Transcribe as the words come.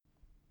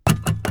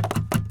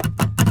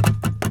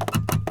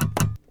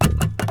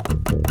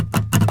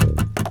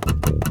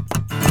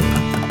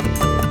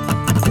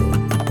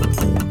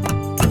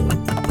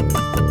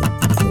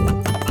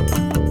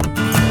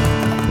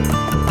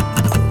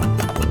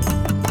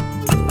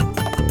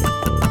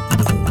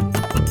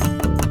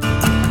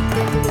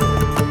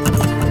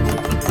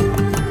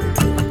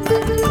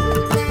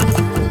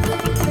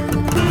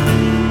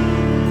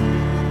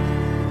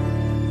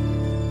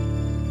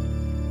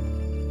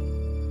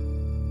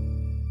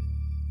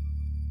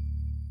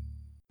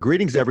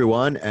Greetings,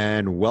 everyone,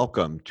 and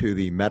welcome to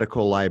the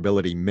Medical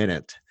Liability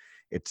Minute.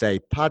 It's a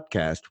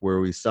podcast where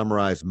we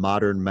summarize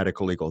modern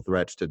medical legal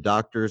threats to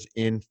doctors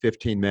in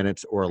 15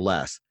 minutes or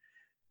less.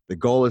 The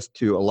goal is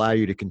to allow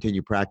you to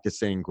continue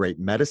practicing great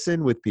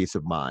medicine with peace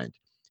of mind.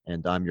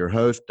 And I'm your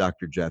host,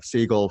 Dr. Jeff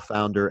Siegel,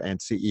 founder and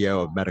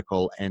CEO of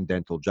Medical and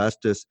Dental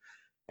Justice,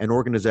 an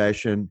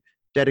organization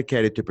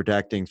dedicated to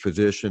protecting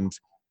physicians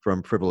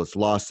from frivolous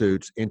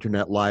lawsuits,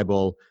 internet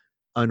libel,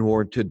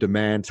 unwarranted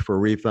demands for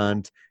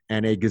refunds,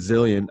 and a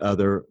gazillion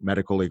other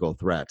medical legal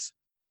threats.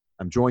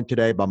 I'm joined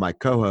today by my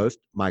co-host,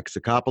 Mike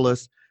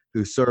Sakopoulos,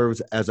 who serves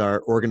as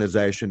our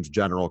organization's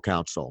general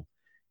counsel.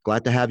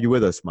 Glad to have you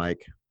with us,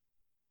 Mike.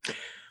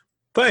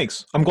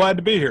 Thanks. I'm glad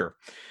to be here.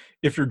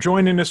 If you're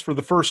joining us for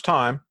the first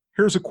time,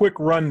 here's a quick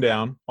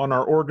rundown on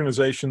our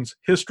organization's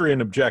history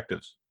and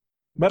objectives.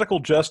 Medical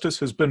Justice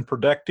has been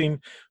protecting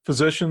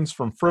physicians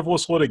from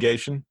frivolous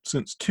litigation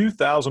since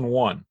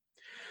 2001.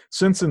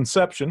 Since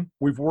inception,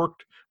 we've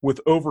worked with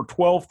over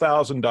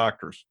 12,000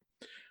 doctors.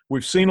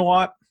 We've seen a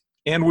lot,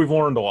 and we've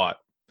learned a lot.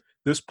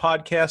 This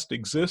podcast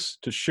exists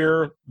to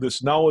share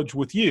this knowledge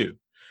with you,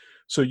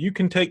 so you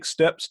can take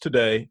steps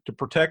today to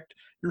protect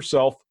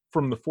yourself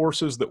from the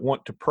forces that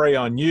want to prey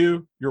on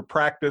you, your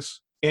practice,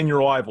 and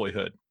your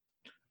livelihood.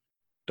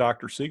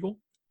 Dr. Siegel,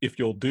 if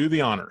you'll do the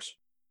honors.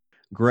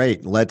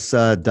 Great. Let's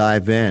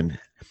dive in.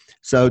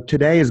 So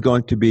today is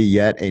going to be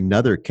yet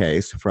another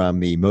case from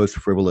the most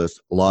frivolous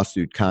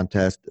lawsuit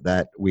contest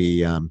that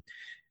we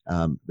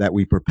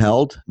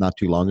propelled not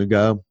too long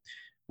ago.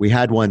 We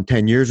had one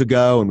 10 years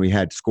ago, and we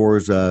had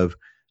scores of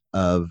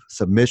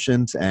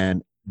submissions,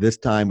 and this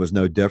time was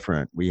no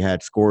different. We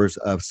had scores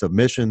of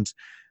submissions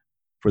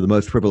for the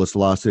most frivolous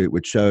lawsuit,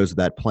 which shows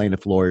that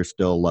plaintiff lawyers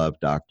still love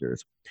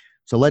doctors.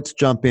 So let's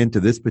jump into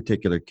this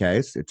particular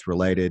case. It's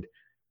related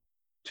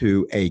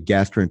to a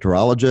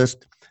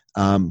gastroenterologist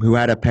who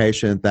had a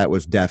patient that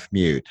was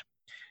deaf-mute.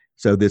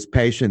 So this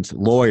patient's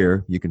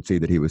lawyer, you can see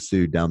that he was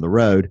sued down the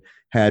road,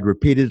 had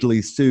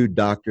repeatedly sued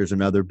doctors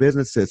and other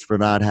businesses for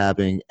not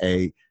having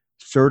a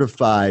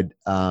certified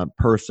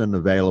person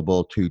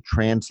available to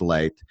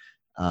translate,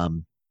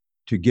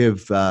 to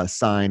give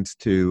signs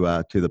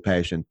to the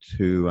patient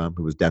who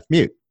was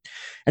deaf-mute.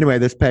 Anyway,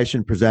 this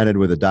patient presented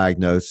with a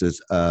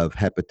diagnosis of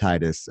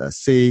hepatitis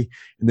C,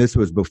 and this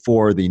was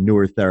before the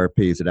newer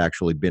therapies had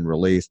actually been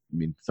released. I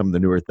mean, some of the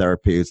newer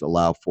therapies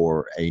allow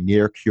for a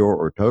near cure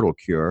or total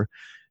cure,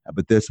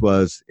 but this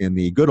was in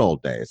the good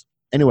old days.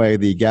 Anyway,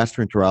 the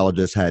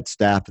gastroenterologist had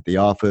staff at the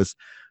office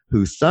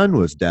whose son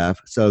was deaf,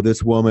 so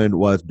this woman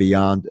was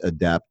beyond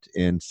adept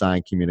in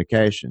sign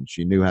communication.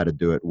 She knew how to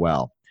do it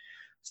well.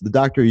 So the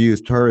doctor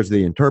used her as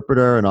the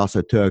interpreter and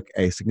also took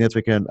a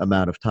significant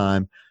amount of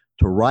time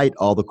to write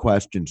all the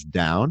questions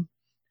down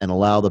and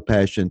allow the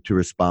patient to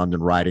respond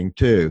in writing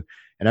too.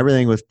 And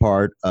everything was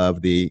part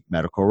of the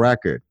medical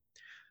record.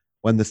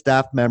 When the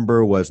staff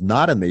member was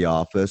not in the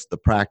office, the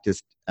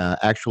practice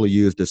actually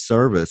used a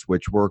service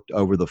which worked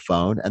over the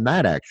phone, and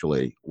that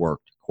actually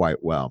worked quite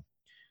well.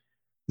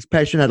 This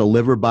patient had a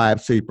liver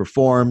biopsy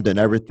performed, and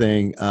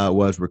everything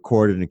was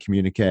recorded and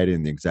communicated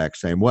in the exact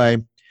same way.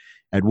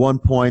 At one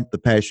point, the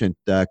patient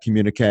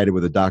communicated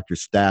with the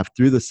doctor's staff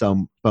through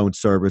the phone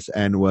service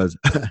and was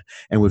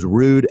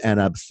rude and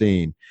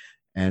obscene.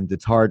 And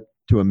it's hard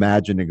to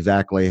imagine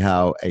exactly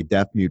how a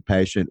deaf-mute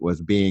patient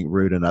was being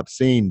rude and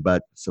obscene,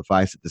 but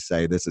suffice it to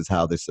say, this is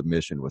how the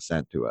submission was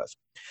sent to us.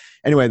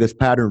 Anyway, this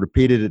pattern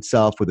repeated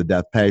itself with the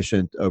deaf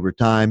patient over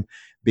time,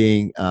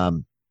 being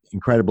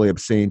incredibly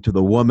obscene to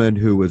the woman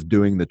who was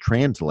doing the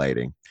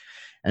translating.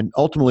 And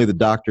ultimately, the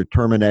doctor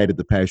terminated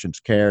the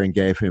patient's care and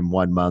gave him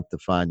 1 month to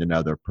find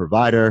another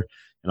provider,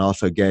 and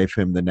also gave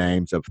him the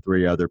names of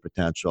 3 other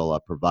potential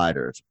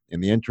providers. In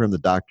the interim, the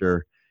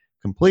doctor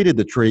completed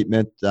the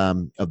treatment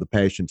of the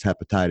patient's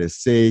hepatitis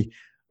C,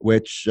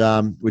 which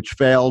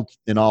failed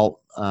in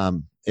all.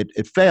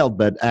 It failed,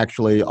 but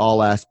actually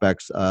all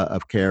aspects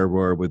of care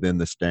were within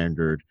the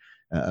standard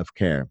of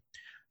care.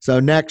 So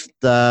next,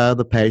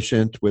 the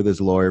patient with his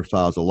lawyer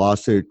files a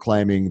lawsuit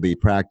claiming the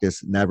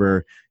practice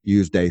never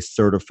used a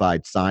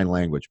certified sign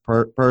language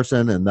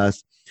person, and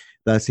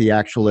thus he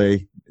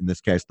actually, in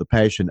this case the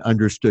patient,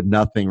 understood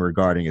nothing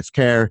regarding his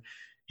care.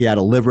 He had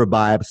a liver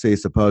biopsy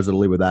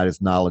supposedly without his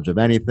knowledge of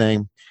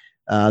anything.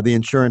 The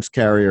insurance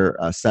carrier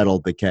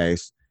settled the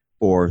case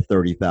for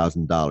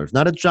 $30,000.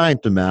 Not a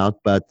giant amount,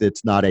 but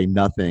it's not a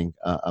nothing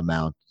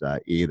amount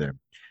either.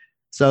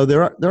 So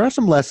there are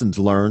some lessons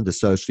learned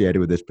associated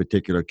with this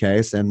particular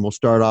case, and we'll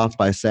start off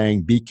by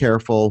saying be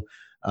careful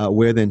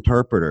with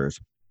interpreters.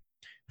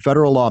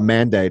 Federal law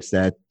mandates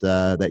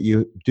that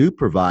you do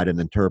provide an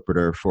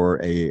interpreter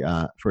for a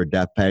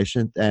deaf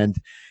patient, and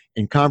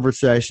in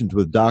conversations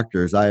with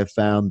doctors, I have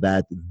found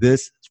that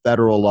this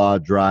federal law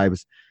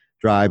drives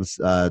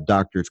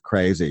doctors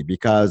crazy,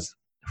 because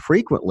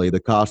frequently the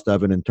cost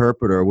of an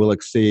interpreter will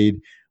exceed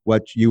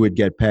what you would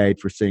get paid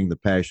for seeing the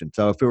patient.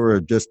 So if it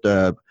were just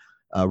a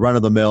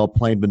run-of-the-mill,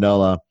 plain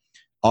vanilla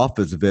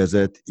office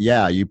visit,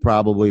 yeah, you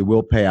probably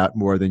will pay out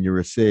more than you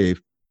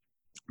receive.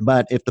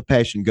 But if the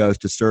patient goes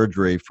to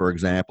surgery, for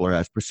example, or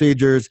has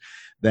procedures,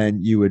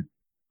 then you would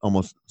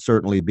almost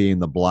certainly be in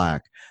the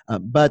black.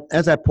 But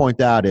as I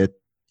point out, it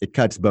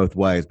cuts both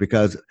ways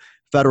because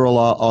federal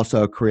law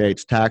also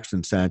creates tax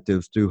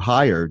incentives to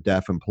hire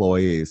deaf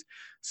employees.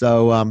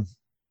 So,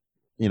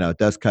 it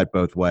does cut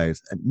both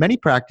ways. And many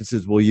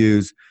practices will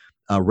use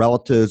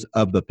relatives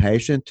of the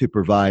patient to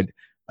provide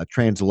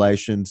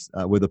translations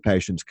with the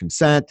patient's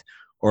consent,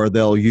 or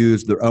they'll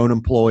use their own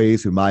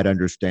employees who might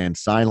understand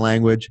sign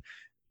language.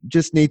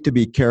 Just need to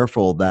be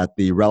careful that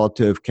the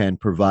relative can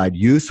provide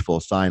useful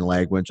sign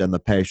language and the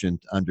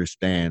patient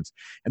understands.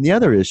 And the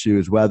other issue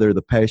is whether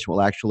the patient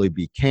will actually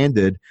be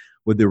candid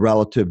with the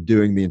relative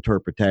doing the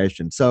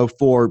interpretation. So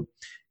for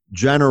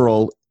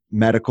general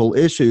medical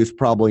issues,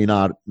 probably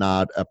not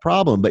a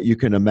problem, but you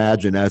can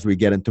imagine as we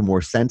get into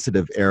more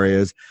sensitive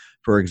areas,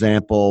 for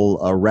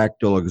example, a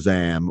rectal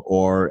exam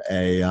or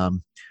a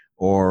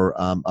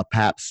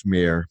pap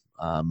smear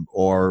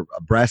or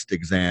a breast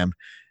exam,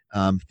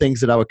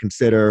 things that I would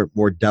consider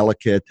more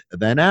delicate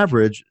than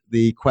average.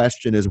 The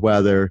question is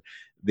whether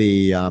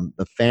the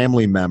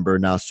family member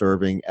now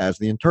serving as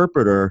the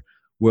interpreter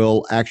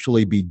will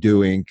actually be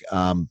doing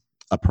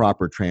a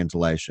proper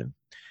translation.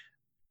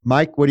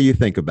 Mike, what do you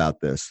think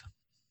about this?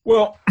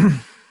 Well,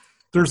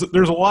 there's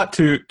a lot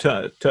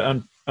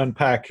to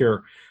unpack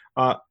here.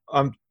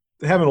 I'm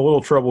having a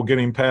little trouble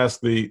getting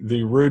past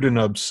the rude and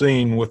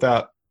obscene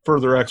without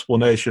further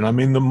explanation. I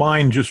mean, the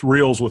mind just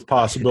reels with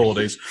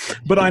possibilities,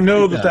 but I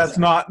know that that's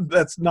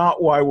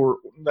not why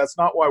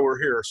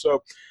we're here.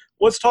 So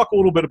let's talk a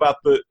little bit about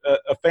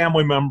a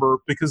family member,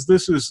 because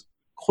this is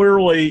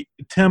clearly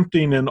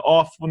tempting and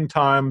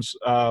oftentimes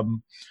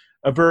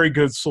a very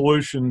good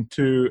solution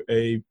to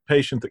a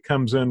patient that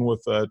comes in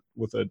with a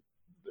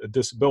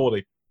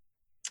disability,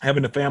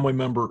 having a family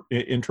member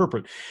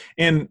interpret.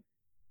 And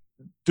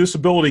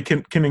disability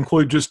can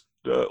include just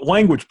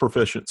language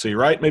proficiency,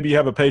 right? Maybe you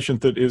have a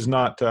patient that is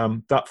not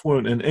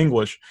fluent in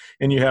English,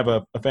 and you have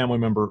a family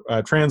member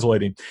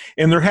translating.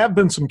 And there have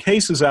been some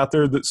cases out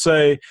there that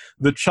say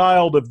the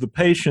child of the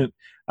patient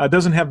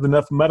doesn't have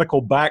enough medical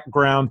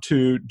background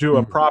to do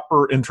a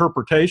proper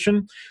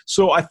interpretation.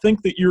 So I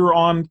think that you're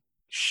on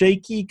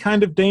shaky,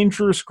 kind of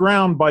dangerous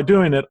ground by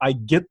doing it. I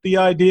get the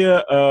idea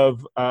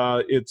of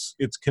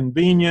it's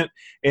convenient,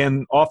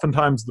 and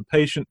oftentimes the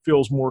patient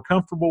feels more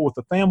comfortable with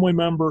the family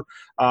member,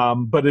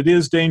 but it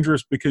is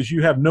dangerous because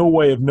you have no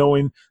way of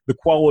knowing the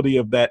quality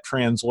of that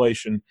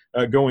translation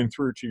going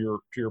through to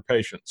your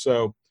patient.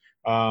 So,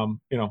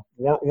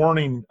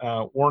 warning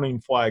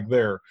flag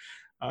there.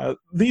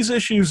 These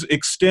issues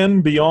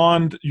extend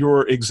beyond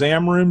your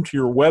exam room to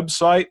your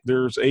website.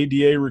 There's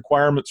ADA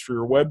requirements for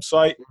your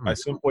website. I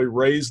simply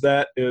raise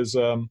that as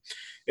an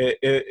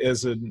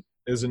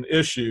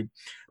issue.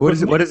 What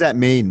does that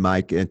mean,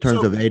 Mike, in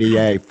terms of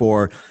ADA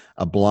for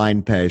a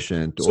blind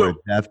patient or a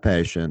deaf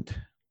patient?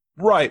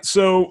 Right.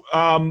 So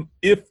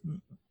if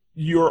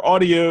your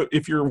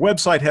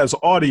website has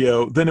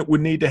audio, then it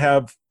would need to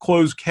have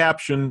closed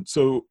caption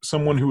so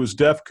someone who is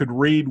deaf could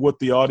read what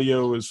the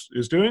audio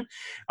is doing.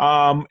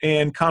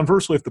 And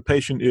conversely, if the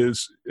patient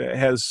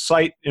has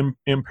sight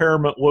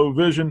impairment, low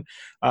vision,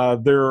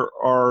 there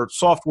are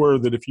software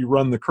that if you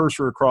run the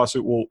cursor across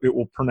it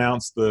will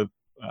pronounce the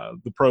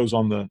pros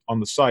on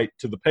the site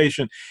to the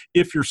patient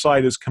if your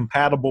site is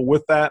compatible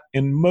with that.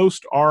 And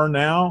most are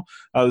now.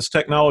 This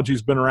technology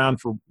has been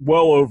around for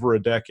well over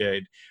a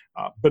decade.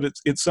 But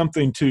it's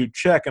something to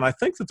check. And I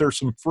think that there's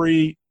some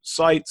free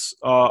sites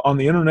on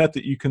the internet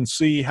that you can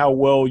see how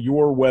well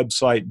your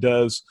website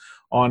does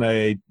on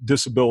a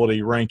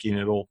disability ranking.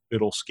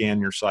 It'll scan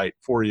your site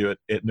for you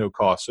at no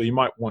cost. So you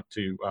might want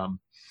to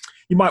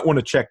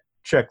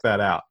check that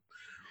out.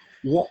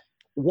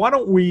 Why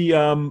don't we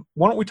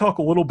talk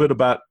a little bit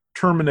about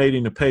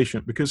terminating a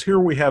patient, because here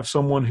we have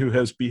someone who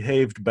has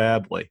behaved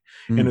badly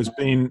and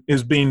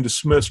is being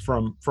dismissed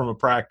from a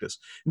practice.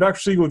 And Dr.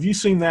 Siegel, have you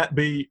seen that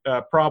be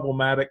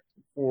problematic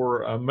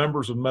for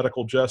members of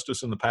medical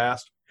justice in the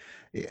past?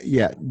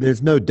 Yeah,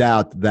 there's no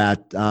doubt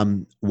that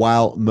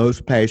while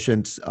most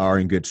patients are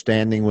in good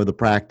standing with the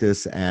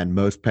practice, and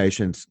most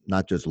patients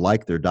not just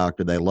like their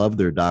doctor, they love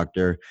their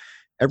doctor,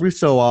 every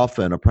so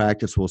often a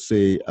practice will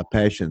see a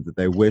patient that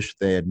they wish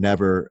they had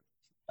never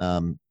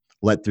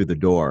let through the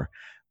door.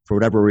 For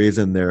whatever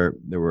reason, there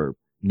were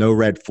no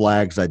red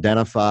flags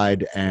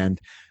identified, and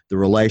the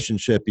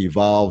relationship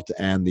evolved,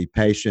 and the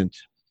patient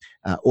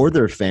or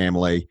their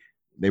family,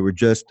 they were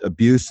just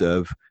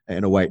abusive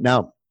in a way.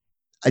 Now,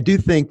 I do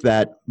think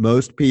that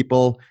most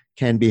people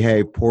can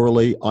behave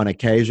poorly on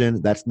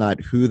occasion. That's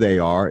not who they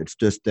are. It's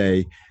just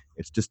a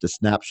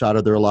snapshot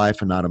of their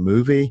life and not a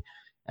movie.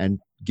 And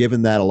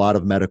given that a lot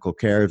of medical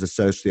care is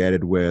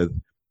associated with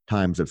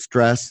times of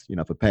stress,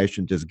 if a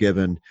patient is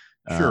given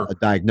a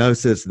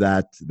diagnosis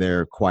that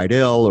they're quite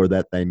ill or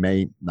that they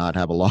may not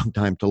have a long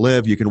time to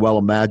live, you can well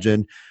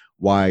imagine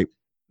why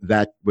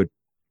that would,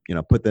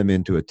 put them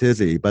into a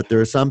tizzy. But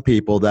there are some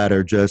people that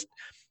are just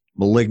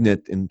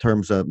malignant in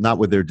terms of not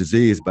with their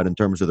disease, but in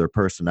terms of their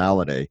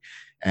personality.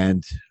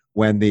 And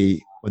when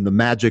the when the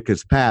magic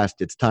is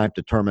past, it's time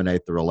to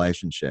terminate the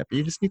relationship.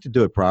 You just need to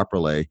do it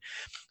properly.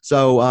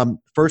 So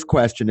first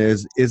question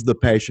is the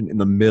patient in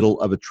the middle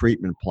of a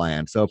treatment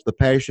plan? So if the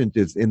patient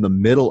is in the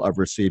middle of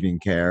receiving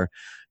care,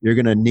 you're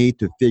going to need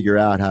to figure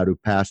out how to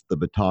pass the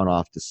baton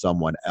off to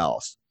someone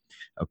else.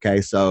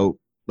 Okay, so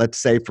let's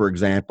say, for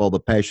example, the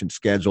patient's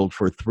scheduled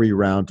for 3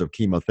 rounds of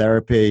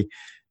chemotherapy.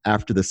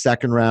 After the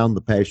second round,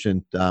 the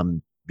patient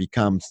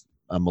becomes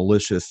a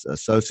malicious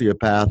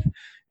sociopath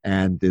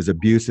and is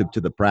abusive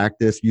to the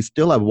practice. You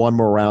still have 1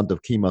 more round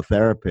of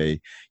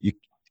chemotherapy.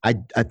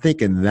 I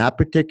think in that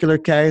particular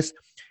case,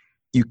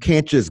 you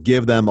can't just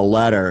give them a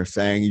letter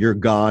saying, you're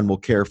gone, we'll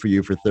care for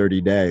you for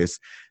 30 days.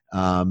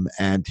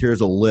 And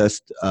here's a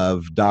list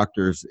of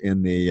doctors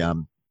in the,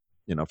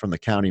 from the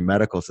county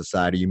medical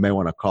society you may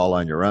want to call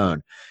on your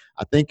own.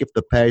 I think if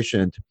the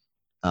patient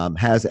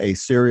has a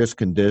serious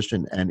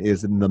condition and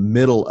is in the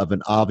middle of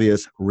an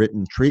obvious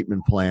written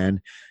treatment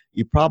plan,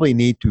 you probably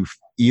need to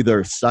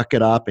either suck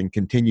it up and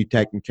continue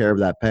taking care of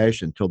that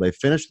patient until they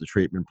finish the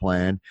treatment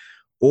plan,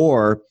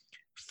 or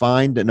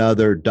find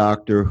another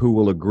doctor who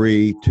will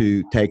agree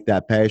to take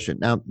that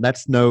patient. Now,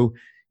 that's no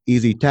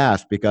easy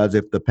task, because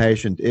if the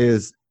patient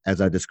is,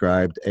 as I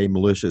described, a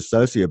malicious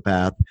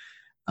sociopath,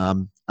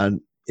 and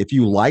if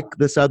you like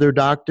this other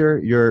doctor,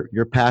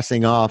 you're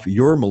passing off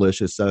your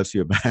malicious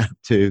sociopath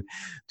to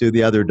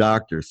the other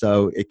doctor.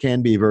 So it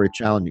can be very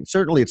challenging.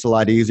 Certainly, it's a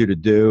lot easier to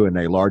do in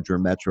a larger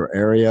metro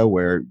area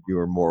where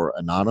you're more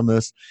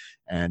anonymous,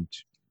 and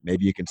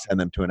maybe you can send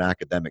them to an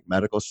academic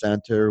medical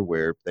center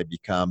where they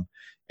become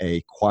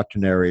a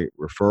quaternary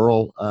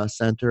referral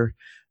center.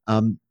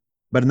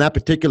 But in that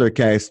particular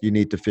case, you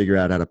need to figure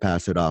out how to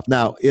pass it off.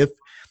 Now, if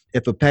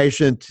a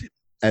patient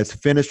has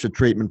finished a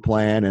treatment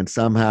plan and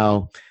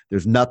somehow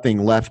there's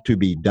nothing left to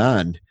be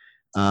done,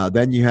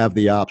 then you have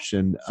the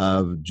option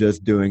of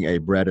just doing a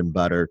bread and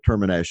butter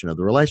termination of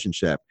the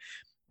relationship.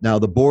 Now,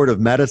 the Board of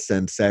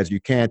Medicine says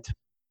you can't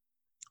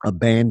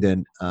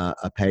abandon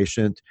a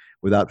patient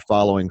without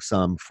following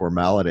some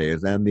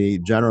formalities. And the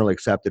generally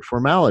accepted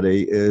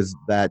formality is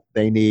that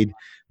they need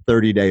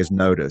 30 days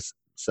notice.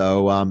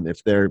 So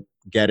if they're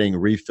getting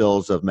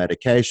refills of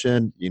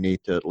medication, you need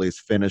to at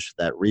least finish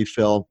that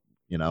refill,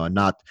 and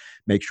not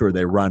make sure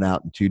they run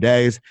out in 2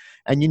 days.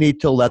 And you need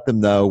to let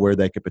them know where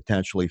they could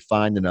potentially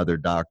find another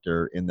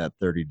doctor in that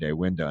 30-day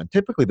window. And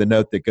typically the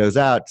note that goes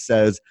out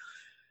says,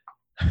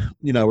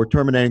 we're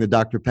terminating the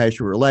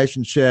doctor-patient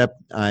relationship.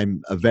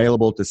 I'm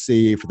available to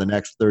see you for the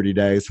next 30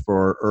 days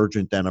for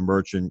urgent and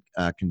emergent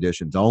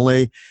conditions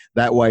only.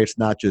 That way, it's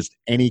not just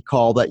any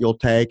call that you'll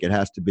take. It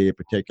has to be a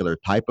particular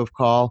type of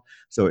call,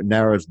 so it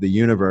narrows the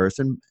universe.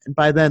 And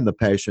by then, the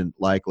patient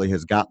likely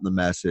has gotten the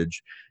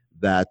message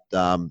that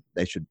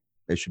they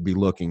should be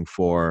looking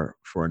for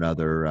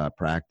another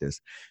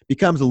practice.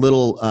 Becomes a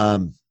little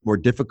more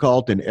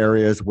difficult in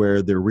areas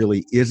where there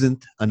really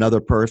isn't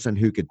another person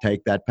who could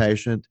take that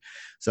patient.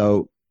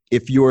 So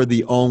if you're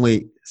the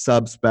only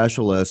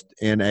subspecialist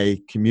in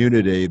a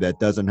community that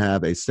doesn't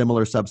have a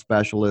similar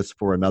subspecialist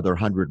for another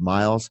 100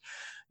 miles,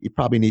 you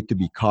probably need to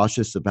be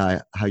cautious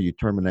about how you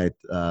terminate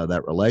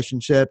that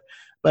relationship.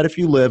 But if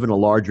you live in a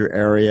larger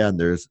area and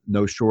there's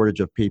no shortage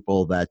of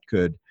people that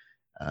could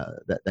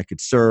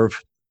serve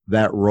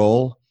that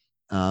role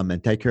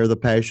and take care of the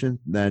patient,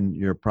 then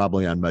you're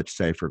probably on much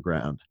safer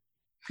ground.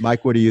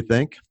 Mike, what do you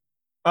think?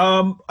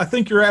 I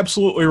think you're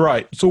absolutely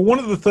right. So one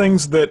of the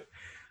things that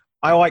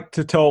I like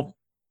to tell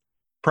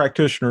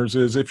practitioners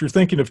is, if you're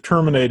thinking of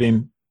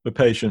terminating the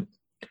patient,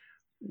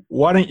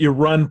 why don't you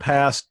run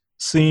past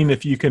seeing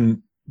if you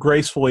can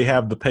gracefully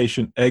have the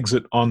patient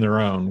exit on their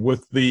own,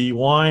 with the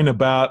line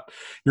about,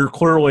 you're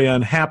clearly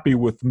unhappy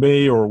with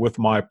me or with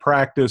my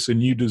practice,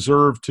 and you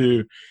deserve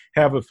to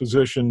have a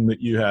physician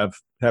that you have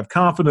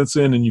confidence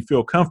in and you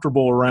feel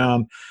comfortable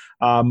around.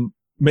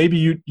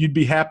 Maybe you'd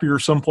be happier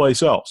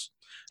someplace else.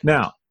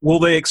 Now, will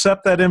they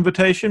accept that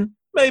invitation?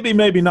 Maybe,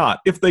 maybe not.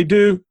 If they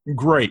do,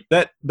 great.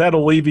 That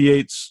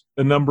alleviates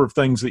a number of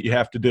things that you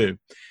have to do.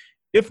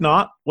 If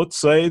not, let's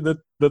say that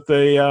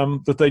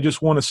they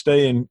just want to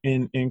stay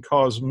and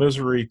cause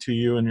misery to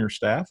you and your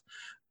staff.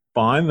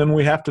 Fine, then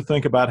we have to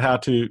think about how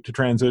to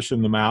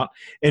transition them out.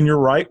 And you're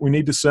right, we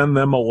need to send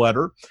them a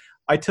letter.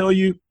 I tell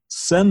you,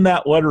 send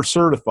that letter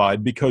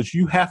certified, because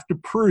you have to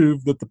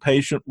prove that the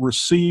patient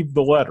received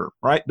the letter,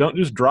 right? Don't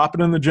just drop it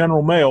in the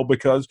general mail,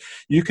 because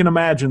you can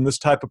imagine this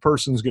type of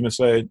person is going to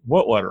say,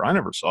 what letter? I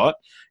never saw it.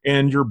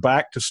 And you're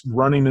back to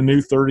running a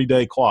new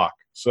 30-day clock.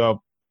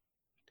 So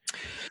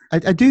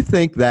I do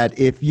think that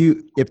if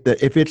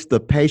it's the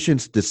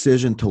patient's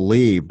decision to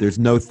leave, there's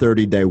no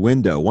 30-day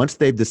window. Once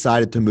they've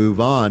decided to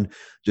move on,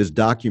 just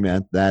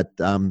document that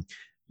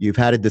you've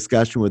had a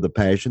discussion with the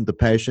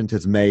patient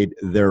has made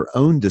their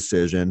own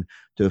decision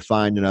to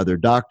find another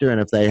doctor, and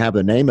if they have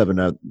the name of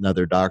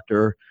another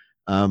doctor,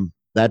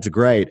 that's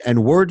great.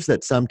 And words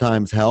that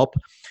sometimes help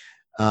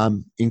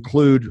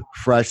include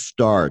fresh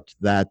start,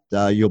 that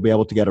you'll be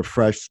able to get a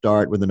fresh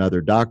start with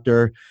another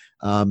doctor.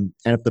 And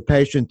if the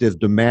patient is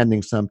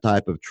demanding some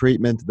type of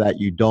treatment that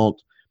you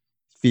don't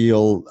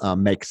feel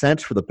makes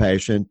sense for the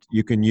patient,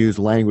 you can use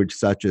language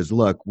such as,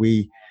 look,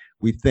 we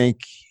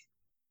think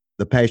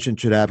the patient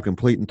should have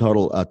complete and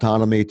total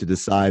autonomy to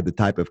decide the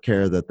type of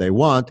care that they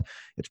want.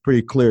 It's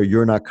pretty clear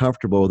you're not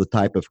comfortable with the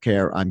type of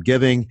care I'm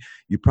giving.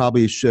 You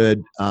probably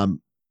should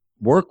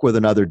work with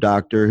another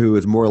doctor who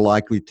is more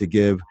likely to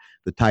give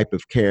the type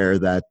of care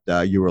that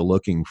you are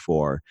looking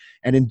for.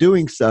 And in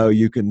doing so,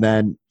 you can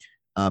then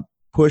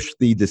push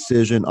the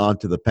decision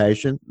onto the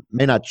patient. It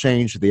may not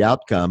change the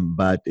outcome,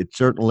 but it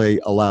certainly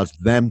allows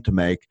them to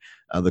make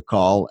the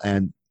call,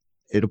 and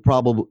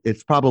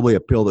it's probably a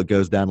pill that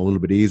goes down a little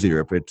bit easier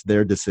if it's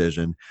their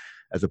decision,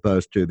 as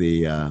opposed to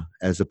the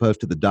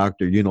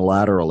doctor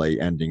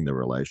unilaterally ending the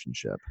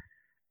relationship.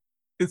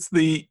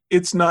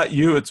 It's not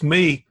you, it's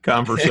me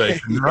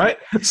conversation, Yeah. right?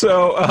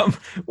 So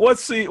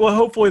let's see. Well,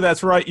 hopefully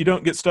that's right. You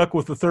don't get stuck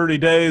with the 30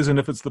 days. And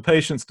if it's the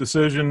patient's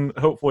decision,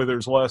 hopefully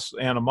there's less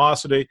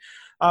animosity.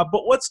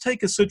 But let's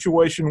take a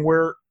situation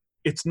where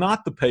it's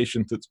not the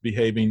patient that's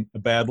behaving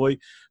badly,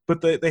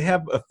 but they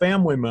have a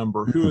family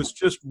member who is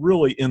just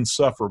really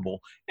insufferable.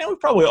 And we've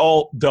probably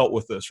all dealt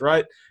with this,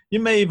 right? You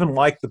may even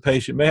like the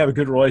patient, may have a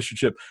good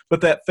relationship,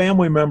 but that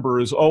family member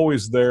is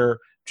always there,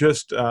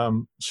 just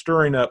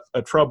stirring up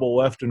a trouble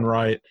left and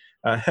right,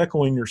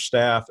 heckling your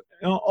staff,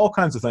 all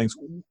kinds of things.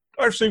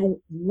 RC,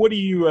 what do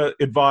you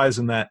advise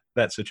in that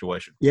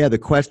situation? Yeah, the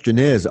question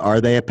is, are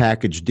they a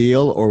package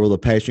deal or will the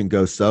patient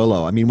go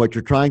solo? I mean, what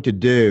you're trying to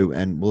do,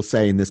 and we'll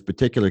say in this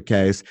particular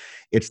case,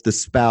 it's the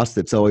spouse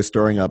that's always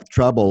stirring up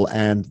trouble,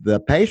 and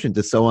the patient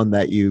is someone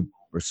that you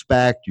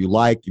respect, you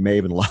like, you may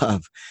even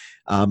love.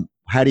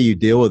 How do you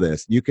deal with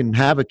this? You can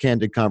have a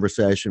candid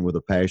conversation with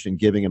a patient,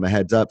 giving him a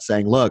heads up,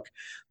 saying, look,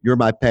 you're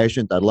my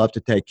patient. I'd love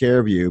to take care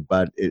of you,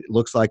 but it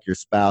looks like your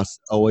spouse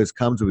always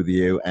comes with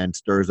you and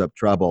stirs up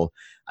trouble.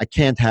 I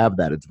can't have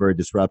that. It's very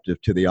disruptive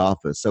to the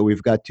office. So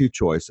we've got two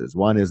choices.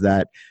 One is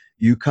that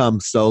you come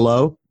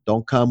solo.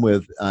 Don't come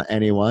with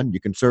anyone. You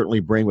can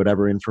certainly bring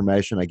whatever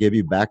information I give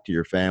you back to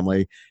your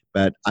family,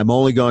 but I'm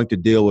only going to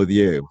deal with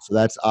you. So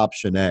that's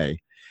option A.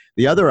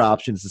 The other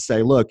option is to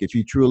say, look, if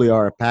you truly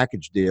are a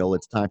package deal,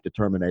 it's time to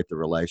terminate the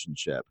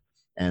relationship.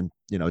 And,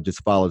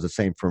 just follows the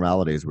same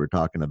formalities we were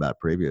talking about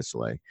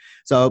previously.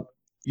 So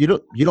you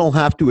don't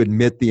have to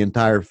admit the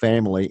entire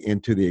family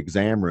into the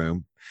exam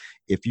room.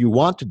 If you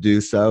want to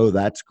do so,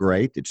 that's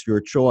great. It's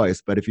your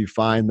choice. But if you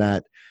find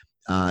that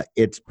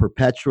it's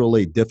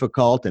perpetually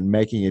difficult and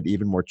making it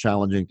even more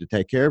challenging to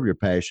take care of your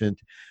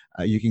patient,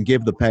 you can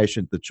give the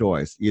patient the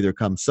choice. Either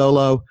come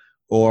solo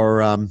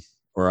or I'm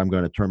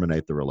going to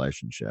terminate the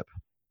relationship.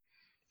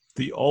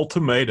 The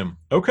ultimatum.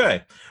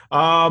 Okay.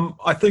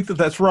 I think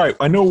that's right.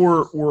 I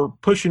know we're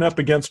pushing up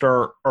against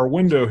our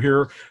window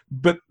here,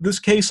 but this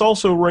case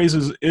also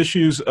raises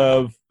issues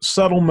of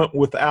settlement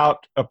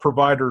without a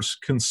provider's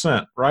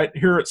consent, right?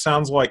 Here it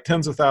sounds like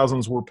tens of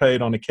thousands were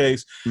paid on a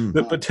case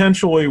that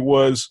potentially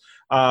was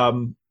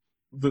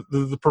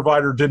the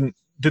provider didn't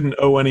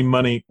owe any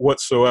money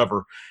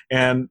whatsoever.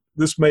 And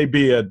this may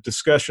be a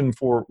discussion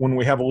for when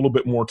we have a little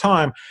bit more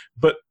time,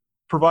 but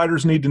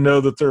providers need to know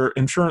that there are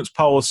insurance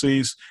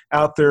policies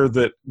out there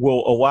that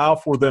will allow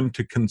for them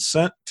to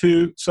consent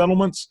to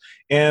settlements,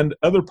 and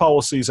other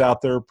policies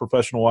out there,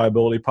 professional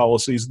liability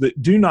policies,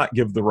 that do not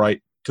give the right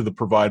to the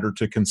provider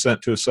to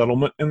consent to a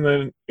settlement, and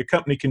then a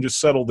company can just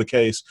settle the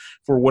case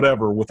for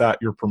whatever without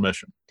your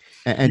permission.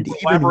 And can you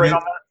elaborate on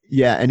that?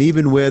 Yeah, and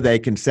even with a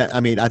consent, I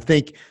mean, I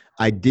think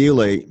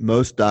ideally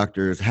most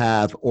doctors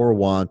have or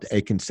want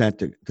a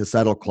consent to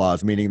settle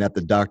clause, meaning that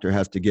the doctor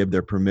has to give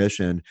their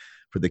permission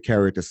for the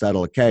carrier to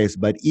settle a case.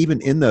 But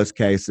even in those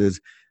cases,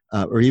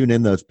 or even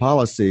in those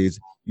policies,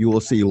 you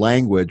will see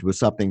language with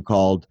something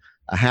called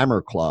a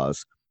hammer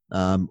clause,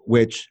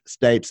 which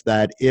states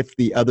that if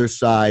the other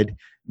side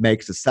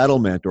makes a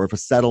settlement, or if a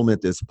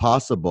settlement is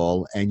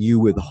possible and you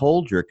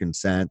withhold your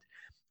consent,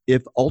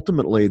 if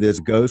ultimately this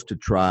goes to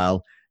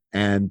trial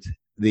and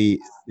the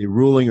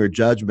ruling or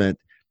judgment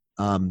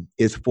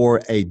is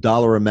for a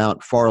dollar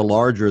amount far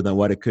larger than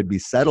what it could be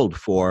settled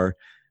for,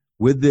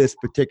 with this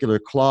particular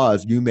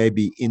clause, you may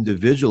be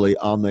individually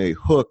on the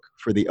hook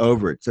for the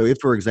overage. So if,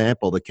 for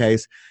example, the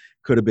case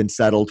could have been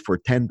settled for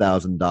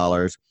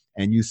 $10,000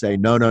 and you say,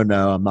 no,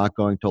 I'm not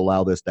going to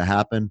allow this to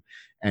happen,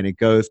 and it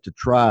goes to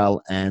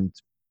trial and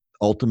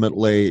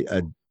ultimately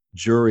a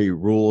jury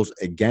rules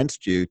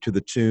against you to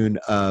the tune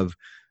of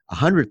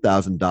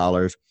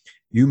 $100,000,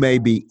 you may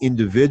be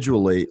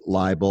individually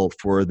liable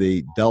for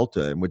the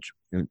delta, in which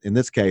in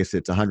this case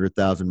it's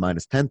 100,000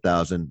 minus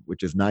 10,000,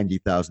 which is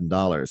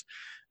 $90,000.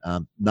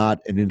 Not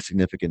an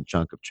insignificant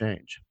chunk of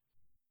change.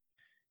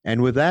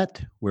 And with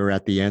that, we're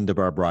at the end of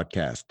our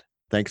broadcast.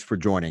 Thanks for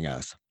joining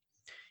us.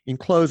 In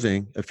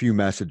closing, a few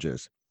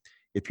messages.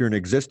 If you're an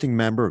existing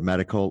member of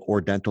medical or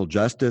dental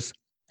justice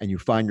and you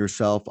find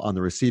yourself on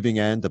the receiving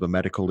end of a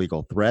medical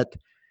legal threat,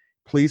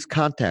 please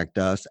contact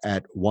us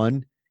at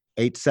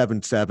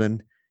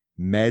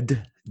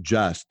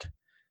 1-877-MED-JUST.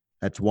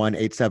 That's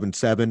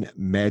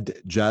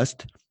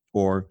 1-877-MED-JUST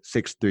or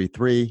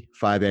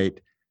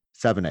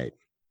 633-5878.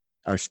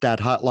 Our STAT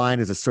hotline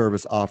is a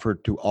service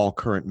offered to all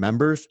current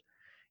members.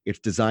 It's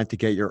designed to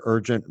get your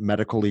urgent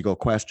medical legal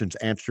questions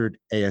answered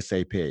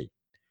ASAP.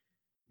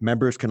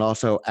 Members can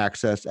also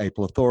access a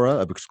plethora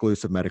of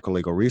exclusive medical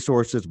legal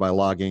resources by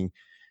logging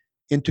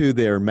into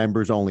their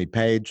members-only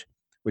page,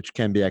 which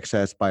can be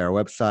accessed by our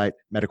website,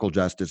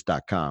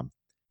 medicaljustice.com.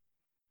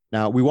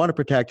 Now, we want to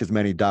protect as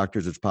many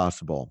doctors as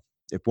possible.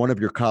 If one of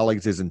your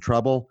colleagues is in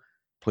trouble,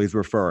 please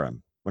refer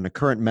him. When a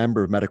current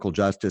member of Medical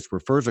Justice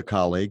refers a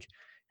colleague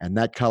and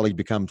that colleague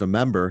becomes a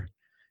member,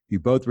 you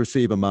both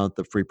receive a month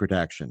of free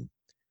protection.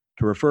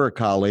 To refer a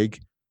colleague,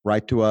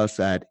 write to us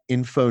at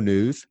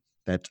InfoNews,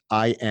 that's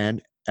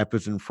IN, F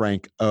as in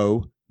Frank,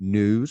 O,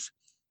 news,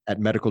 at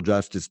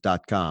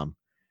medicaljustice.com.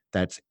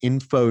 That's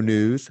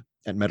InfoNews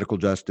at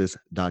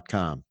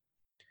medicaljustice.com.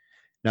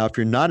 Now, if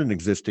you're not an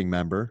existing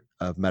member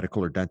of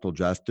Medical or Dental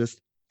Justice,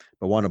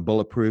 but want to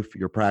bulletproof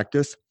your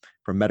practice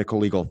from medical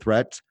legal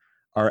threats,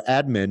 our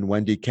admin,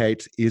 Wendy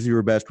Cates, is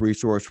your best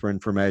resource for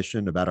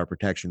information about our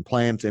protection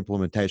plans,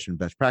 implementation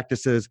best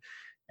practices,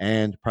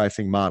 and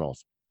pricing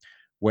models.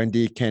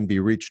 Wendy can be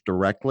reached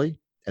directly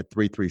at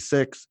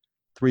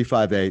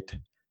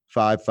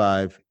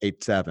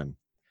 336-358-5587.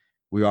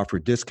 We offer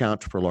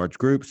discounts for large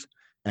groups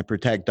and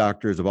protect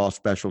doctors of all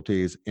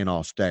specialties in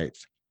all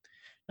states.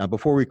 Now,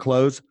 before we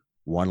close,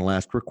 one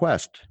last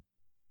request.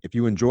 If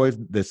you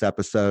enjoyed this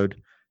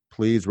episode,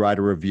 please write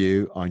a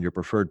review on your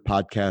preferred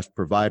podcast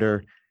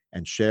provider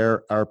and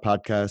share our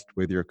podcast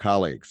with your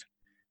colleagues.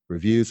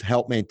 Reviews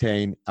help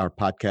maintain our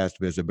podcast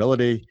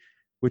visibility,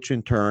 which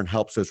in turn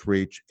helps us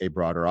reach a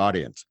broader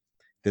audience.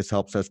 This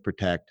helps us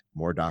protect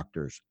more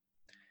doctors.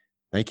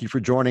 Thank you for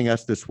joining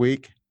us this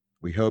week.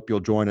 We hope you'll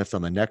join us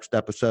on the next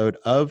episode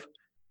of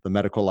the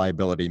Medical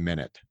Liability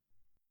Minute.